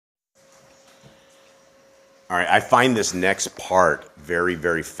All right, I find this next part very,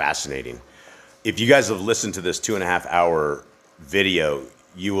 very fascinating. If you guys have listened to this 2.5 hour video,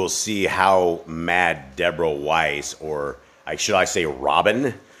 you will see how mad Deborah Weiss, or should I say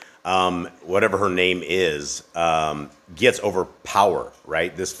Robin, whatever her name is, gets over power,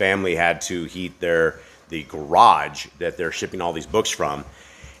 right? This family had to heat the garage that they're shipping all these books from.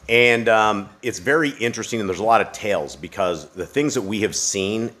 And it's very interesting, and there's a lot of tales, because the things that we have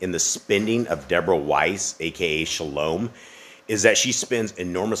seen in the spending of Deborah Weiss, aka Shalom, is that she spends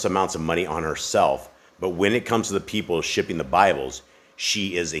enormous amounts of money on herself. But when it comes to the people shipping the Bibles,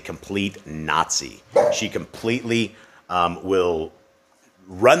 she is a complete Nazi. She completely will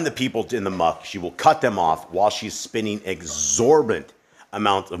run the people in the muck. She will cut them off while she's spending exorbitant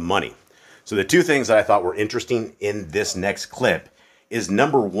amounts of money. So the two things that I thought were interesting in this next clip is,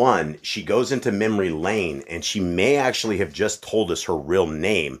 number one, she goes into memory lane, and she may actually have just told us her real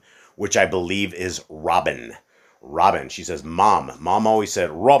name, which I believe is Robin. Robin. She says, Mom. Mom always said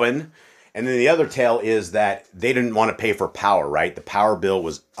Robin. And then the other tale is that they didn't want to pay for power, right? The power bill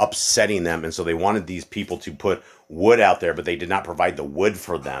was upsetting them, and so they wanted these people to put wood out there, but they did not provide the wood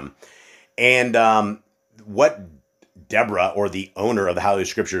for them. And what Deborah, or the owner of the HalleluYAH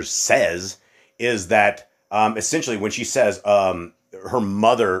Scriptures, says is that essentially when she says her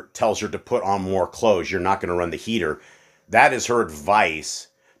mother tells her to put on more clothes, you're not going to run the heater, that is her advice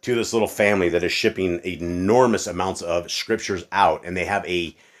to this little family that is shipping enormous amounts of scriptures out. And they have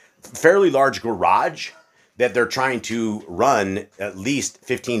a fairly large garage that they're trying to run at least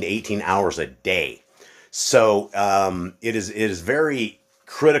 15 to 18 hours a day. So it is very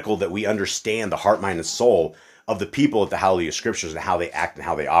critical that we understand the heart, mind, and soul of the people at the HalleluYAH Scriptures and how they act and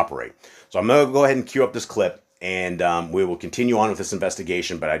how they operate. So I'm going to go ahead and cue up this clip, and we will continue on with this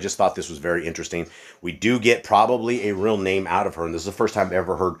investigation, but I just thought this was very interesting. We do get probably a real name out of her, and this is the first time I've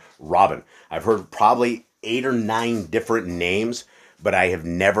ever heard Robin. I've heard probably 8 or 9 different names, but I have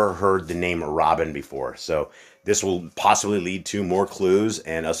never heard the name Robin before. So this will possibly lead to more clues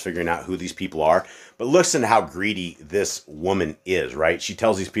and us figuring out who these people are. But listen to how greedy this woman is, right? She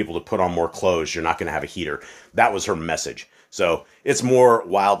tells these people to put on more clothes. You're not going to have a heater. That was her message. So it's more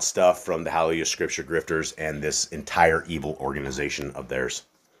wild stuff from the HalleluYAH Scripture Grifters and this entire evil organization of theirs.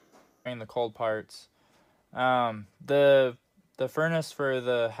 In the cold parts, the furnace for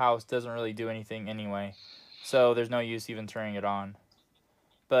the house doesn't really do anything anyway, so there's no use even turning it on.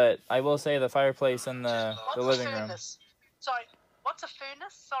 But I will say the fireplace in the living room. Sorry, what's a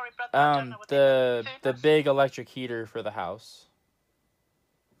furnace? Sorry, brother. I don't know what the big electric heater for the house.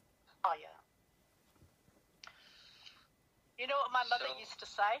 Oh yeah. You know what my mother used to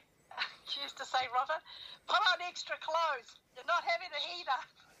say? She used to say, Robert, put on extra clothes. You're not having a heater.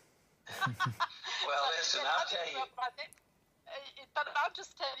 Well, listen, I'll tell you. But I'm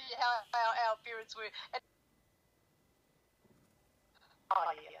just telling you how our parents were.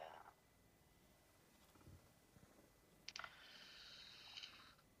 Oh, yeah.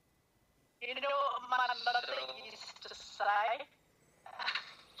 You know what my mother used to say?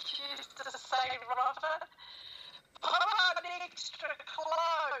 She used to say, Robert,